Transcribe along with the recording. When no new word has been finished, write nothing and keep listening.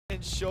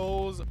And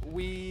Shoals,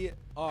 we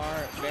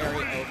are very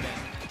open.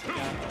 We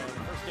got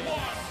first game,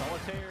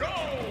 Solitaire.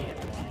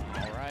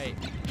 All right.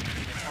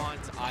 It's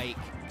on to Ike.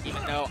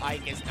 Even though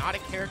Ike is not a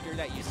character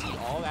that you see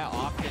all that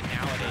often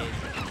nowadays,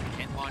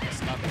 Hynlan is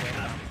stuck with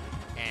him.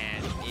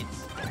 And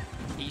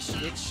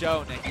it's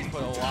shown that he's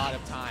put a lot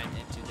of time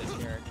into this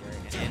character.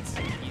 And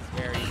he's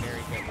very,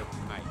 very good with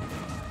Ike.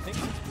 I think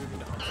since moving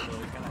to Huntsville,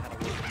 he kind of had a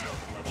little bit more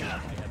level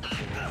up than he had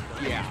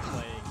before. Yeah.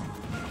 Playing,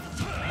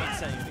 not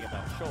saying anything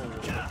about Shoals,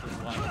 which was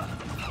like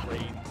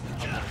great.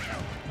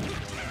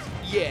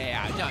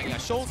 Yeah.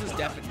 Shoals is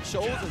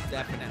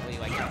definitely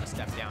like a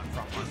step down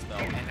from Huntsville,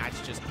 and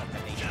that's just what they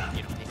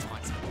it's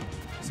Huntsville.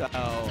 So,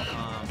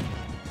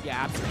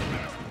 yeah, absolutely.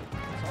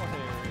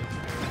 Solitaire is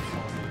very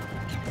solid.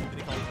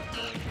 Diddy calls it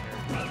bullying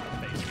character.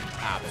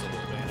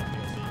 Absolutely.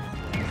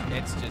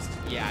 It's just,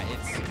 yeah,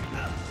 it's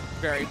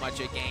very much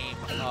a game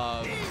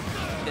of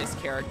this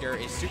character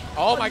is super.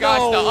 Oh my gosh,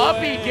 the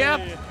uppy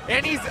gimp,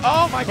 and he's,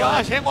 oh my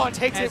gosh, Hynlan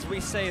takes it. As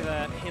we say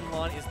that,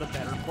 Hynlan is the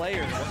better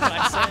player. What can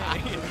I say?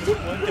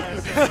 What can I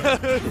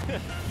say?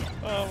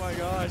 Oh my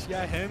gosh,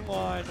 yeah,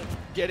 Hynlan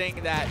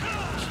getting that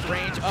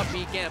strange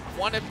uppy gimp.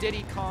 One of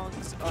Diddy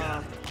Kong's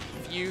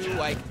few,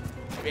 like,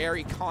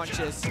 very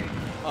conscious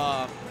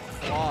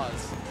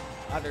flaws,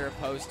 other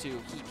opposed to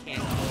he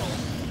can't roll,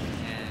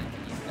 and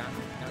he's not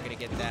gonna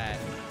get that.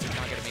 He's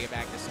not gonna make it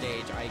back to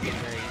stage. I get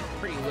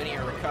pretty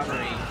linear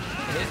recovery.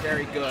 It is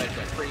very good,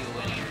 but pretty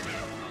linear.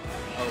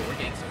 Oh, we're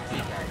getting some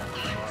feedback.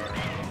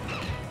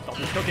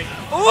 Something's cooking.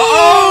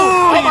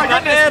 Oh my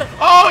goodness!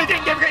 Oh, he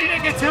didn't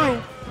get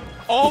two.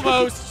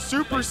 Almost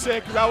super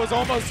sick. That was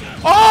almost.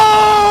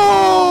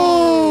 Oh!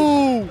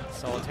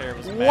 Solitaire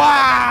was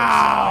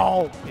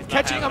wow!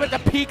 Catching him at the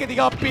peak of the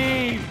up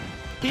B.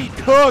 He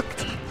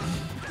cooked.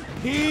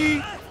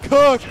 He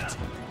cooked.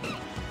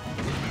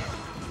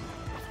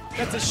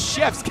 That's a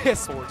chef's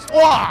kiss. I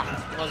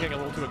was getting a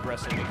little too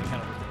aggressive. He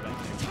kind of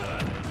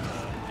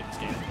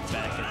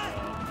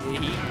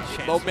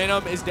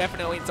Momentum is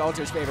definitely in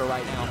Solitaire's favor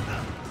right now.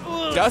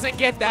 Doesn't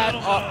get that.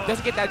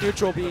 Doesn't get that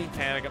neutral B.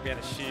 Panic up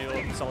behind a shield.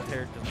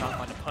 Solitaire does not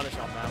find a punish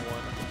on that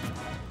one.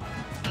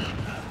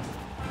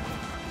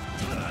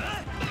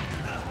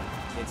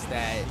 It's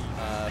that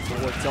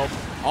forward tilt.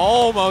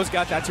 Almost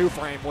got that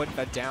 2-frame with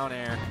the down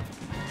air.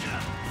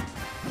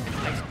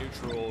 Nice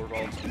neutral,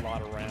 revolves a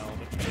lot around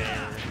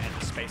there, and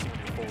the spacing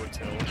with your forward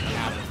tilt.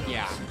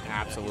 Yeah,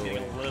 absolutely.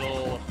 Getting a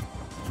little,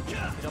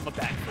 he's on the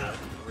back foot,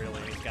 really.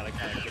 He's got to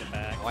kind of get it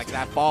back. Like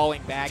that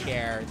falling back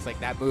air, it's like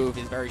that move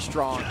is very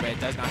strong, but it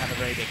does not have a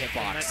very big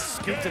hitbox. That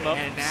scooped him up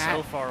and that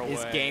so far away.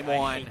 Is game I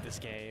one. hate this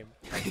game.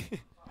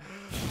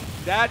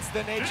 That's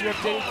the nature of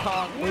Diddy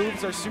Kong.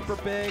 Moves are super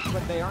big,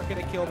 but they aren't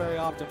going to kill very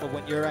often. But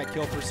when you're at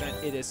kill percent,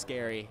 it is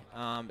scary.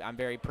 I'm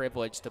very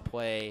privileged to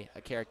play a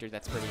character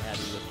that's pretty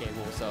heavy with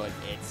K-Rool, so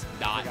it's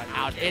not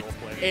out.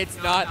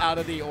 It's not out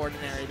of the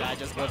ordinary that I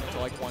just live into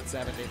like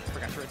 170.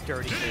 Forgot for a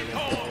dirty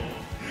K-Rool.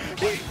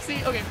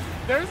 See, okay,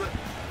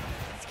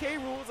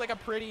 K-Rool is like a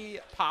pretty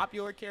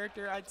popular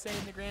character, I'd say,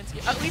 in the grand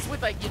scheme. At least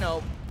with, like, you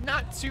know,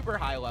 not super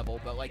high level,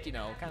 but like, you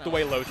know, kind of the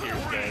way low tiers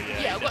go,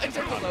 yeah. Yeah, well, in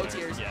terms of low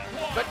tiers. Yeah.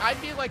 But I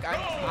feel like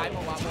I'm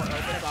a lot more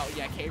open about,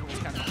 yeah, K-Rool's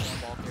kind of a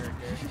handball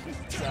character.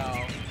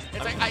 So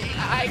it's like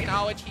I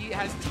acknowledge he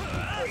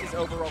is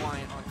over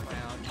reliant on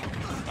Clown.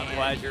 I'm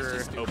glad you're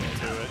open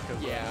to it,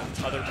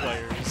 because other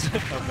players of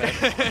that,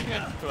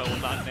 who I will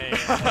not name,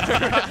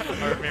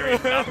 are very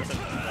opposite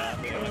of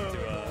that. They like to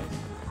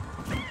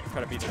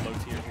try to be the low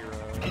tier hero.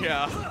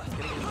 Yeah,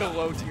 the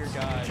low tier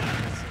guy.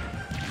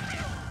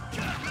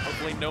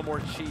 Hopefully no more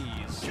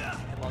cheese. And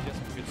I'll get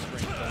some good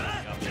strength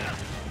up there.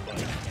 But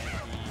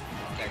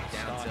that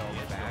down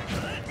tilt back.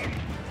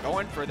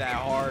 Going for that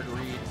hard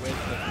read with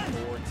the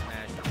forward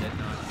smash, but did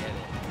not get it.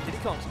 Diddy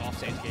Kong's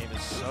offstage game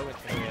is so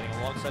intimidating.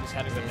 Alongside just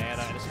having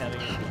banana and just having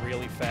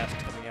really fast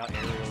coming out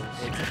aerials.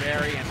 It's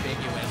very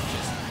ambiguous.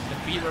 Just the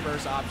B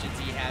reverse options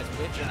he has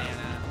with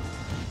banana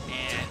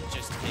and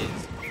just his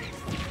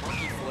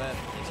monkey flip,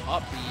 his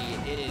up B.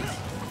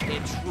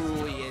 It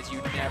truly is.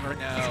 You never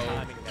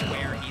know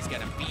where he's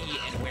gonna be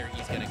and where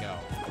he's gonna go.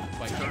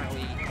 But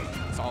currently,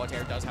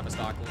 Solitaire does have a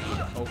stock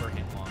lead over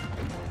Hynlan.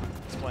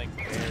 He's playing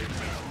very patient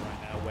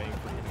right now, waiting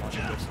for Hynlan to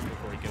go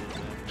before he goes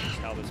in. This is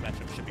how this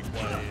matchup should be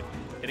played.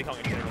 Diddy Kong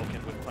in general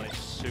can whip punish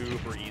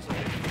super easily.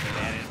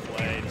 And in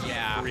play,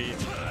 yeah.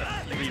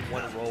 You read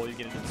one roll, you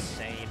get an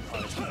insane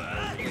punish.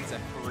 It's a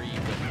free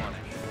whip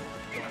punish.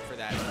 Going for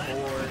that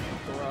forward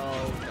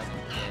throw,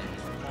 doesn't get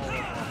all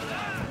of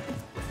that.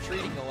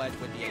 Treating the ledge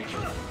with the H.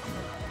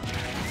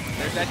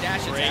 There's that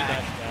dash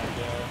attack.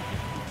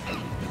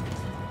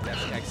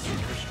 Dash attack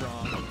super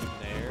strong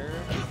there.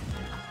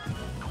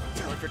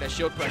 Going for that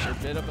shield pressure.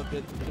 Bit of a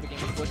game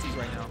of footsies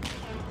right now.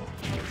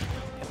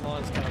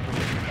 Hynlan's kind of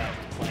bringing it back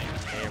to playing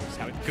there. He's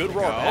having good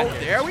roll. Oh,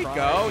 there we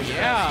go.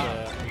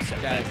 Yeah.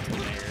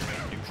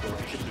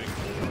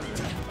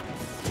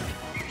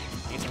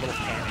 Needs a little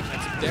panic.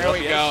 There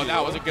we go.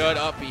 That was a good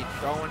upbeat.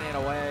 Throwing it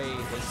away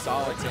with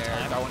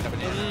Solitaire. Throwing it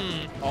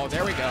in. Oh,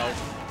 there we go.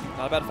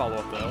 Not a bad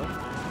follow-up, though.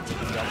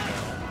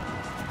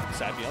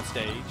 side B on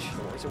stage.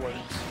 Of course it works.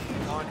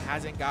 Hynlan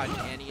hasn't gotten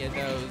any of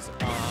those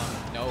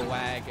no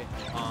lag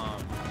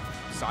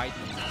side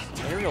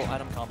Bs. Aerial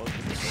item combo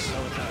is so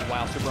intense.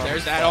 Wow, super armor.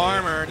 There's that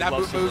armor. That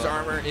Boo-Boo's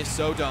armor is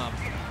so dumb.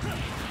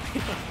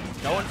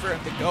 Going for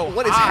him to go.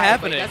 What is high,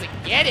 happening? But he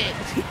doesn't get it.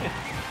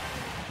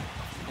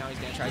 Now he's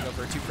going to try to go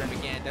for a 2-frame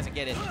again. Doesn't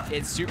get it.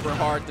 It's super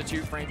hard, the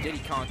 2-frame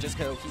Diddy Kong, just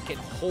because he can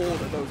hold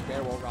those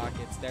barrel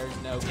rockets. There's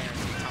no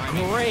guaranteed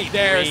timing. Great.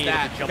 There's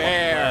that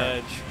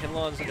fair.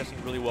 Hynlan's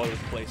adjusting really well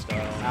with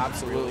playstyle.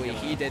 Absolutely.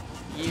 He did.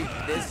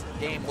 This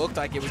game looked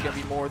like it was going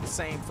to be more the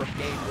same from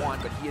game 1,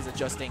 but he is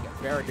adjusting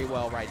very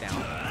well right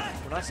now.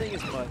 We're not seeing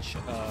as much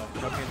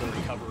coming into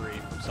recovery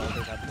from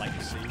Solitaire as I'd like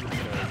to see,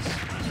 because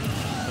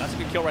that's a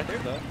good kill right there,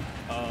 though.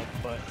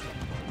 But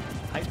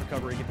height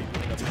recovery can be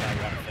really up by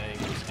a lot of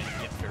things, and you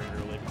get very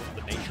early because of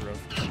the nature of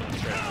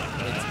strategy like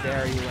that. It's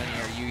very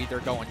linear. You either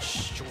going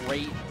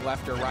straight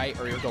left or right,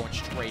 or you're going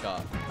straight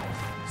up.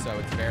 So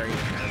it's very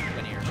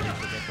linear, very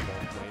predictable.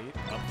 Wait,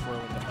 I'm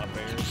throwing the up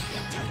airs,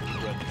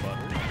 bread and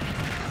butter,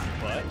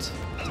 but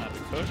time to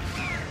cook.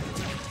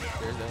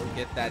 There's a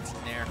get that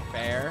snare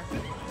fair.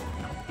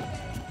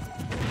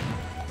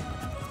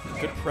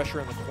 Good pressure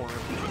in the corner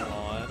from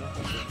Hynlan.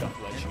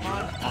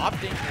 Hynlan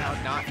opting now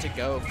not to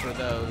go for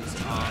those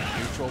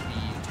neutral B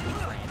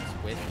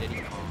 2-frames with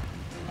Diddy Kong.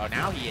 Oh,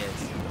 now he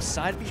is.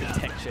 Side B and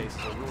tech chases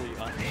are really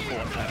unequal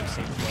at kind of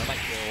same play. I might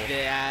kill.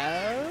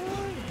 Yeah.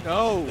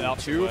 No,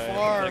 too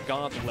far. I've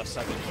gone on the left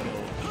side of the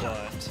kill,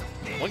 but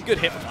one good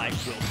hit from Ike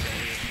will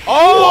save.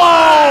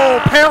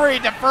 Oh!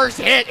 Parried the first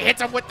hit,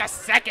 hits him with the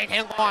second.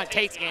 Hynlan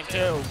takes game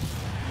 2.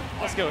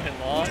 Let's go,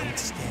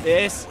 Hynlan.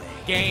 This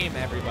game,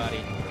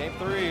 everybody. Game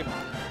 3.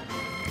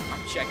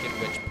 I'm checking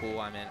which pool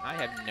I'm in. I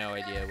have no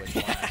idea which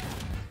one.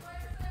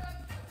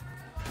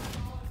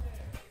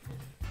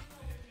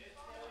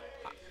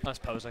 I was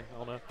posing. I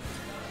don't know.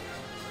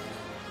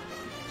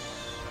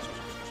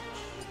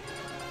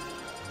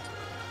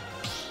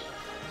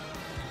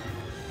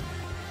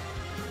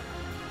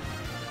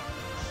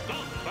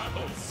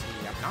 Let's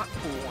see. I'm not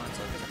pool 1,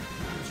 so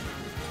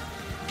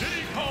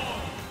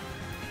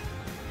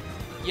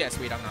yeah,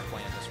 sweet. I'm not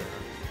playing this right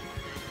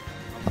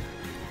now.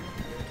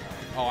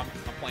 Oh, I'm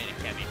playing a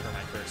Kemi for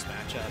my first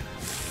matchup.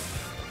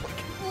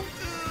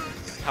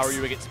 How are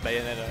you against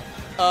Bayonetta?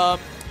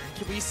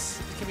 Can we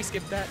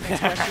skip that?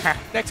 Next question.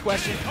 Next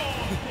question.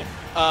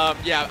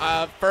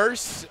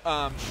 First,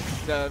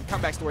 the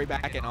comeback story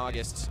back in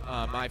August,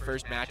 my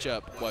first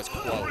matchup was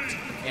Quote,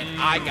 and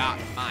I got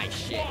my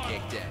shit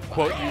kicked in.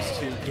 Quote used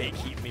to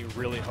gatekeep me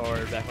really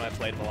hard back when I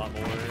played him a lot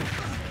more.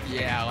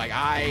 Yeah, like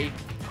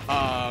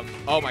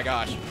oh my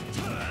gosh.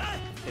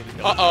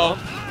 Uh-oh.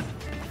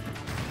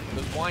 It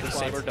was blind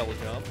saber double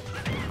jump.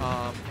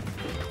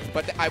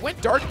 But I went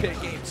dark pit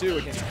game 2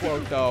 against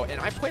Quote though, and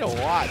I played a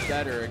lot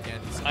better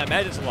against. I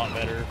imagine it's a lot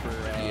better for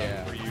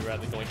you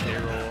rather than going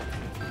barrel.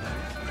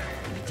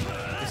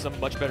 This is a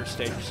much better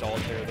stage for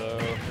Solitaire though.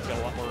 He's got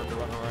a lot more room to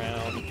run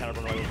around. He kind of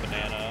run away with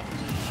Banana.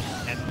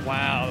 And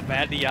wow, the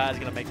bad DI is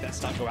gonna make that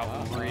stock go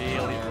out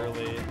really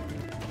early.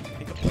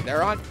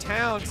 They're on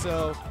town,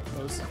 so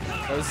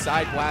those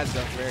side blasts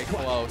are very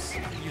close.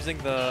 Using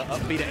the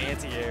up B to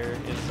anti-air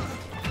is.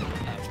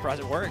 I'm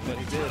surprised it worked, but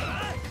he did.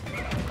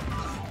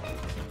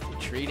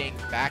 Retreating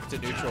back to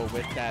neutral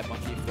with that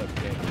monkey flip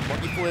kick.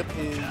 Monkey flip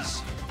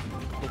is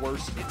the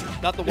worst.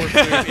 It's not the worst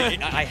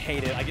move. I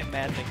hate it. I get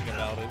mad thinking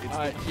about it.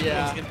 It's the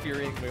most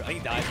infuriating move. I think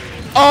he died for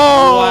it.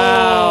 Oh!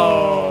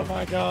 Wow! Oh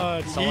my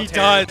god.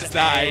 Solitaire he does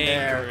die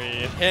there.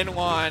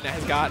 Hynlan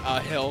has got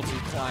a hill to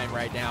climb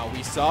right now.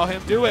 We saw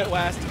him do it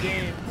last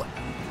game.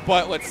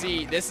 But let's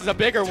see. This is a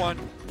bigger one.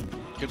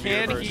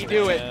 Can he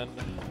do it?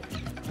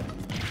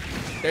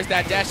 There's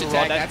that dash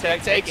attack. That's going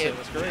to take it.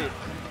 That's great.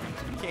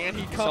 Can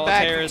he come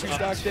back from 2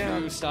 stocks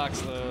down? 2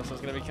 stocks though, so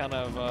it's going to be kind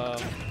of,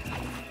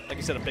 like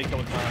you said, a big hill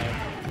to climb.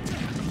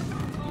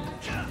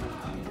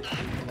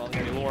 Well, I'm going to be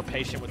a little more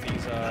patient with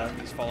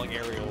these falling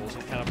aerials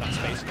and kind of not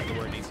spacing it to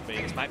where it needs to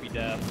be. This might be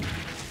death.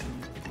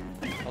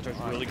 Solitaire's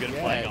really good at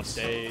playing off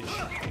stage.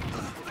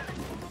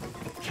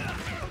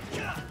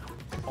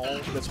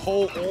 This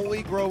hole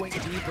only growing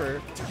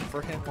deeper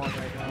for Hynlan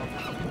right now.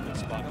 Good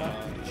spot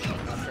dodge.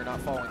 After not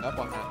falling up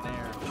on that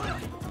there.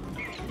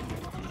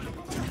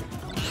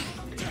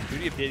 The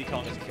beauty of Diddy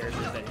Kong as a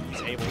character is that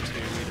he's able to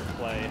either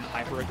play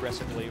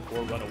hyper-aggressively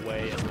or run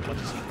away as much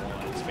as he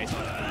wants based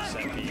on his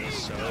set being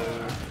so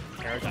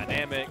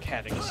aerodynamic,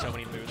 having so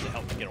many moves to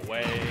help him get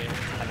away,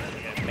 having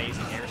an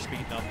amazing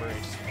airspeed number,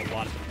 and just a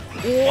lot of...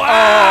 Wow!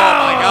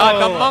 Oh my god,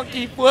 the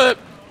monkey flip!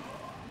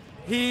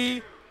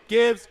 He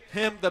gives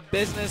him the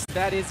business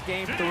that is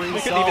game 3.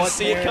 We couldn't even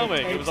see it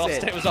coming. It was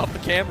off the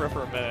camera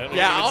for a minute.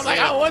 Yeah, I was like,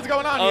 oh, what's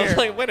going on here? I was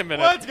like, wait a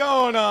minute. What's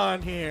going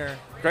on here?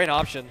 Great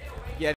option.